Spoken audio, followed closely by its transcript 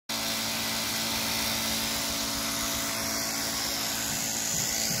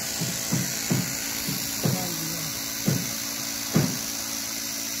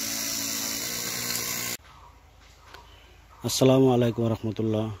আসসালামু আলাইকুম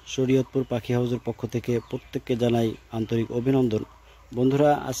রহমতুল্লাহ। শরীয়তপুর পাখি হাউসের পক্ষ থেকে প্রত্যেককে জানাই আন্তরিক অভিনন্দন। বন্ধুরা,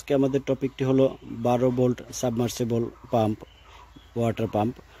 আজকে আমাদের টপিকটি হলো 12 volt submersible pump, water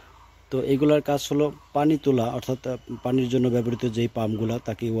pump. তো এগুলার কাজ হলো পানি তোলা, অর্থাৎ পানির জন্য ব্যবহৃত যেই পাম্পগুলো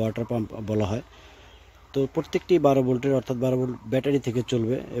তাকে ওয়াটার পাম্প বলা হয়। তো প্রত্যেকটি 12 ভোল্টের, অর্থাৎ 12 ভোল্ট ব্যাটারি থেকে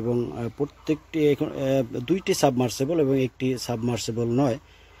চলবে এবং প্রত্যেকটি এখন দুইটি সাবমার্সিবল এবং একটি সাবমার্সিবল নয়।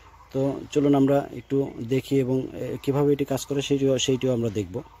 তো চলুন আমরা একটু দেখি এবং কিভাবে এটি কাজ করে সেইটিও আমরা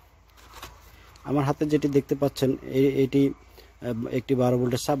দেখব। আমার হাতে যেটি দেখতে পাচ্ছেন এটি একটি 12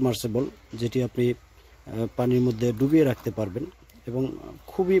 ভোল্টের সাবমার্সিবল, যেটি আপনি পানির মধ্যে ডুবিয়ে রাখতে পারবেন এবং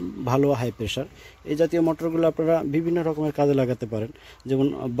খুবই ভালো হাই প্রেশার। এই জাতীয় মোটরগুলো আপনারা বিভিন্ন রকমের কাজে লাগাতে পারেন, যেমন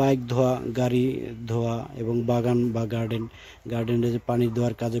বাইক ধোয়া, গাড়ি ধোয়া এবং বাগান বা গার্ডেনে যে পানি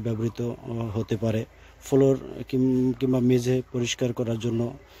দেওয়ার কাজে ব্যবহৃত হতে পারে, ফ্লোর কিংবা মেঝে পরিষ্কার করার জন্য,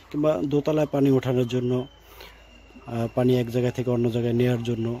 কিংবা দোতলায় পানি ওঠানোর জন্য, পানি এক জায়গা থেকে অন্য জায়গায় নেওয়ার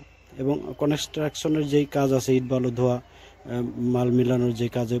জন্য, এবং কনস্ট্রাকশনের যেই কাজ আছে, ইট বালু ধোয়া, মাল মিলানোর যে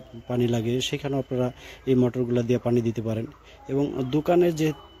কাজে পানি লাগে, সেখানেও আপনারা এই মোটরগুলো দিয়ে পানি দিতে পারেন। এবং দোকানে যে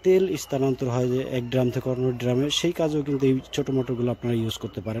তেল স্থানান্তর হয় যে এক ড্রাম থেকে অন্য ড্রামে, সেই কাজেও কিন্তু এই ছোটো মোটরগুলো আপনারা ইউজ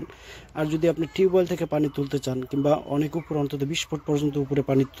করতে পারেন। আর যদি আপনি টিউবওয়েল থেকে পানি তুলতে চান, কিংবা অনেক উপর, অন্তত 20 ফুট পর্যন্ত উপরে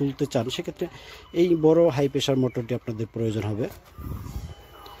পানি তুলতে চান, সেক্ষেত্রে এই বড় হাই প্রেশার মোটরটি আপনাদের প্রয়োজন হবে।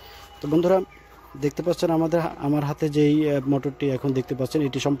 তো বন্ধুরা, দেখতে পাচ্ছেন আমার হাতে যেই মোটরটি এখন দেখতে পাচ্ছেন,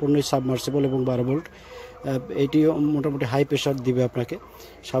 এটি সম্পূর্ণই সাবমার্সিবল এবং 12 ভোল্ট। এটি মোটামুটি হাই প্রেশার দিবে আপনাকে।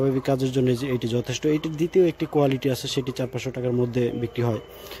 স্বাভাবিক কাজের জন্য এটি যথেষ্ট। এটির দ্বিতীয় একটি কোয়ালিটি আছে, সেটি 400-500 টাকার মধ্যে বিক্রি হয়।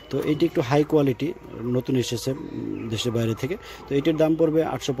 তো এটি একটু হাই কোয়ালিটি, নতুন এসেছে দেশের বাইরে থেকে। তো এটির দাম পড়বে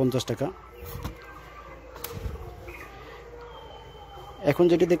 850 টাকা। এখন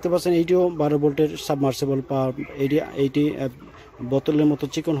যেটি দেখতে পাচ্ছেন, এইটিও 12 ভোল্টের সাবমার্সিবল পাম্প। এইটি বোতলের মতো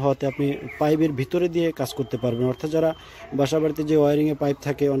চিকন হওয়াতে আপনি পাইপের ভিতরে দিয়ে কাজ করতে পারবেন। অর্থাৎ যারা বাসা বাড়িতে যে ওয়ারিংয়ে পাইপ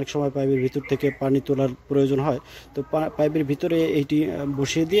থাকে, অনেক সময় পাইপের ভিতর থেকে পানি তোলার প্রয়োজন হয়, তো পাইপের ভিতরে এইটি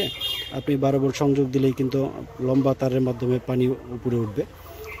বসিয়ে দিয়ে আপনি 12 ভোল্ট সংযোগ দিলেই কিন্তু লম্বা তারের মাধ্যমে পানি উপরে উঠবে।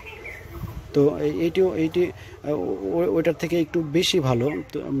 তো এইটি ওইটার থেকে একটু বেশি ভালো,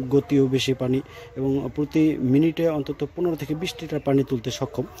 গতিও বেশি, পানি এবং প্রতি মিনিটে অন্তত 15 থেকে 20 লিটার পানি তুলতে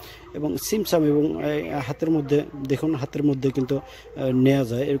সক্ষম। এবং সিমসাম, এবং হাতের মধ্যে দেখুন, হাতের মধ্যে কিন্তু নেওয়া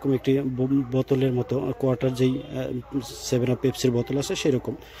যায় এরকম একটি বোতলের মতো, কোয়ার্টার যেই 7 আপ পেপসির বোতল আছে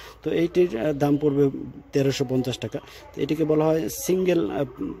সেরকম। তো এইটির দাম পড়বে 1350 টাকা। তো এটিকে বলা হয় সিঙ্গেল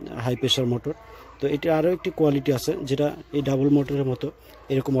হাই প্রেশার মোটর। তো এটি আরও একটি কোয়ালিটি আছে, যেটা এই ডাবল মোটরের মতো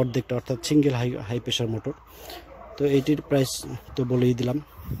এরকম অর্ধেকটা, অর্থাৎ সিঙ্গেল হাই প্রেশার মোটর। তো এইটির প্রাইস তো বলেই দিলাম।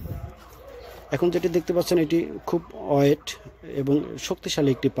 এখন যেটি দেখতে পাচ্ছেন, এটি খুব ওয়েট এবং শক্তিশালী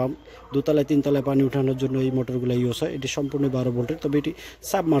একটি পাম্প। দোতলায় 3 তলায় পানি উঠানোর জন্য এই মোটরগুলো ইউজ হয়। এটি সম্পূর্ণ 12 ভোল্টের, তবে এটি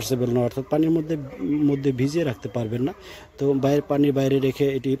সাবমার্সিবল না, অর্থাৎ পানির মধ্যে ভিজিয়ে রাখতে পারবেন না। তো পানির বাইরে রেখে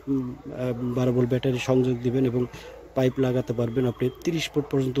এটি 12 ভোল্ট ব্যাটারি সংযোগ দিবেন এবং পাইপ লাগাতে পারবেন। আপনি 30 ফুট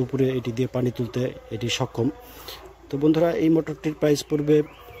পর্যন্ত উপরে এটি দিয়ে পানি তুলতে এটি সক্ষম। তো বন্ধুরা, এই মোটরটির প্রাইস পড়বে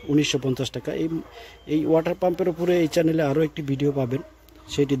 1950 টাকা। এই ওয়াটার পাম্পের উপরে এই চ্যানেলে আরও একটি ভিডিও পাবেন,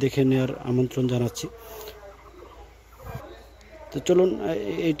 সেটি দেখে নেওয়ার আমন্ত্রণ জানাচ্ছি। তো চলুন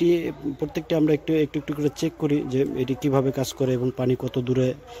এটি প্রত্যেকটি আমরা একটু একটু করে চেক করি যে এটি কিভাবে কাজ করে এবং পানি কত দূরে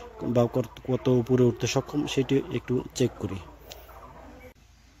বা কত উপরে উঠতে সক্ষম, সেটি একটু চেক করি।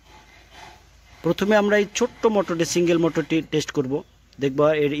 প্রথমে আমরা এই ছোট্ট মোটরটি, সিঙ্গেল মোটরটি টেস্ট করব, দেখব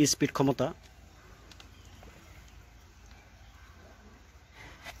এর স্পিড ক্ষমতা।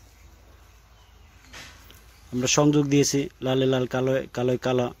 আমরা সংযোগ দিয়েছি, লালে লাল, কালোয়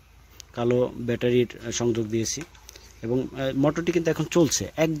কালো ব্যাটারির সংযোগ দিয়েছি এবং মোটরটি কিন্তু এখন চলছে,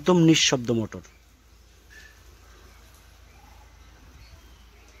 একদম নিঃশব্দ মোটর।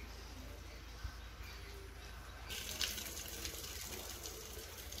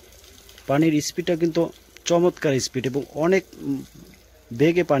 পানির স্পিডটা কিন্তু চমৎকার স্পিড এবং অনেক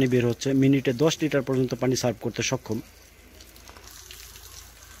বেগে পানি বের হচ্ছে। মিনিটে 10 লিটার পর্যন্ত পানি সার্ভ করতে সক্ষম।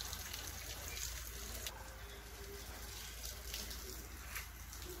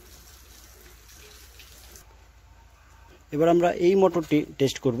 এবার আমরা এই মোটরটি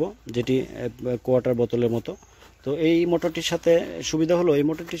টেস্ট করব, যেটি কোয়ার্টার বোতলের মতো। তো এই মোটরটির সাথে সুবিধা হলো, এই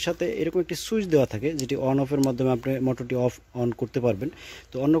মোটরটির সাথে এরকম একটি সুইচ দেওয়া থাকে, যেটি অন অফের মাধ্যমে আপনি মোটরটি অন করতে পারবেন।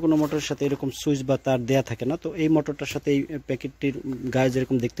 তো অন্য কোনো মোটরের সাথে এরকম সুইচ বা তার দেয়া থাকে না। তো এই মোটরটার সাথে এই প্যাকেটটির গায়ে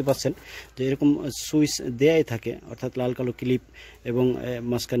যেরকম দেখতে পাচ্ছেন, যে এরকম সুইচ দেয়াই থাকে, অর্থাৎ লাল কালো ক্লিপ এবং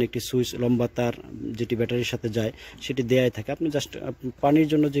মাঝখানে একটি সুইচ, লম্বা তার যেটি ব্যাটারির সাথে যায়, সেটি দেয়াই থাকে। আপনি জাস্ট পানির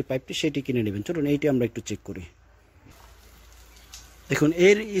জন্য যে পাইপটি সেটি কিনে নেবেন। চলুন এইটি আমরা একটু চেক করি। দেখুন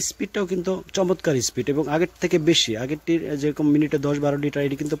এর স্পিডটাও কিন্তু চমৎকার স্পিড এবং আগের থেকে বেশি। আগেরটির যেরকম মিনিটে 10-12 লিটার,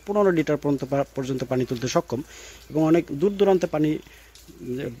 এটি কিন্তু 15 লিটার পর্যন্ত পানি তুলতে সক্ষম এবং অনেক দূর দূরান্তে পানি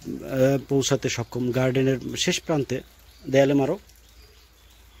পৌঁছাতে সক্ষম। গার্ডেনের শেষ প্রান্তে দেয়ালে মারো।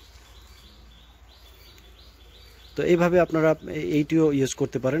 তো এইভাবে আপনারা এইটিও ইউজ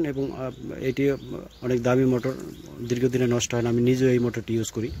করতে পারেন এবং এটি অনেক দামি মোটর, দীর্ঘদিনে নষ্ট হয় না। আমি নিজেও এই মোটরটি ইউজ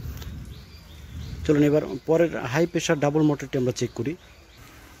করি। চলুন এবার পরের হাই প্রেশার ডাবল মোটরটি আমরা চেক করি।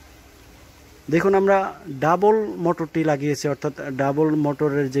 দেখুন আমরা ডাবল মোটরটি লাগিয়েছি, অর্থাৎ ডাবল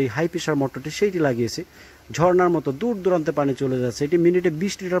মোটরের যে হাই প্রেশার মোটরটি সেইটি লাগিয়েছি। ঝর্ণার মতো দূর দূরান্তে পানি চলে যাচ্ছে। এটি মিনিটে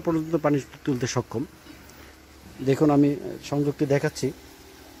 20 লিটার পর্যন্ত পানি তুলতে সক্ষম। দেখুন আমি সংযোগটি দেখাচ্ছি।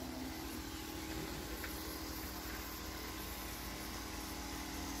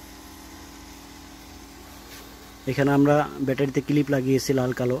 এখানে আমরা ব্যাটারিতে ক্লিপ লাগিয়েছি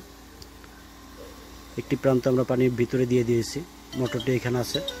লাল কালো। একটি প্রান্ত আমরা পানির ভিতরে দিয়ে দিয়েছি। মোটরটি এখানে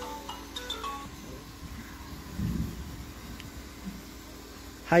আছে।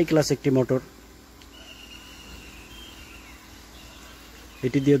 হাই ক্লাস একটি মোটর।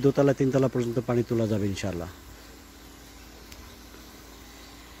 এটি দিয়ে দোতলা 3তলা পর্যন্ত পানি তোলা যাবে ইনশাআল্লাহ।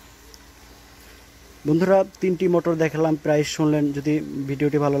 বন্ধুরা 3টি মোটর দেখালাম, প্রাইস শুনলেন। যদি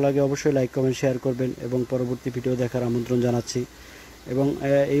ভিডিওটি ভালো লাগে অবশ্যই লাইক কমেন্ট শেয়ার করবেন এবং পরবর্তী ভিডিও দেখার আমন্ত্রণ জানাচ্ছি। এবং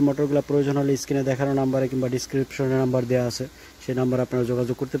এই মোটরগুলো প্রয়োজন হলে স্ক্রিনে দেখানো নাম্বারে কিংবা ডিসক্রিপশনে নাম্বার দেওয়া আছে, সেই নাম্বারে আপনারা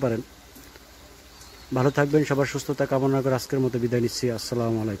যোগাযোগ করতে পারেন। ভালো থাকবেন, সবার সুস্থতা কামনা করে আজকের মতো বিদায় নিচ্ছি।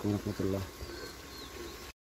 আসসালামু আলাইকুম রহমতুল্লাহ।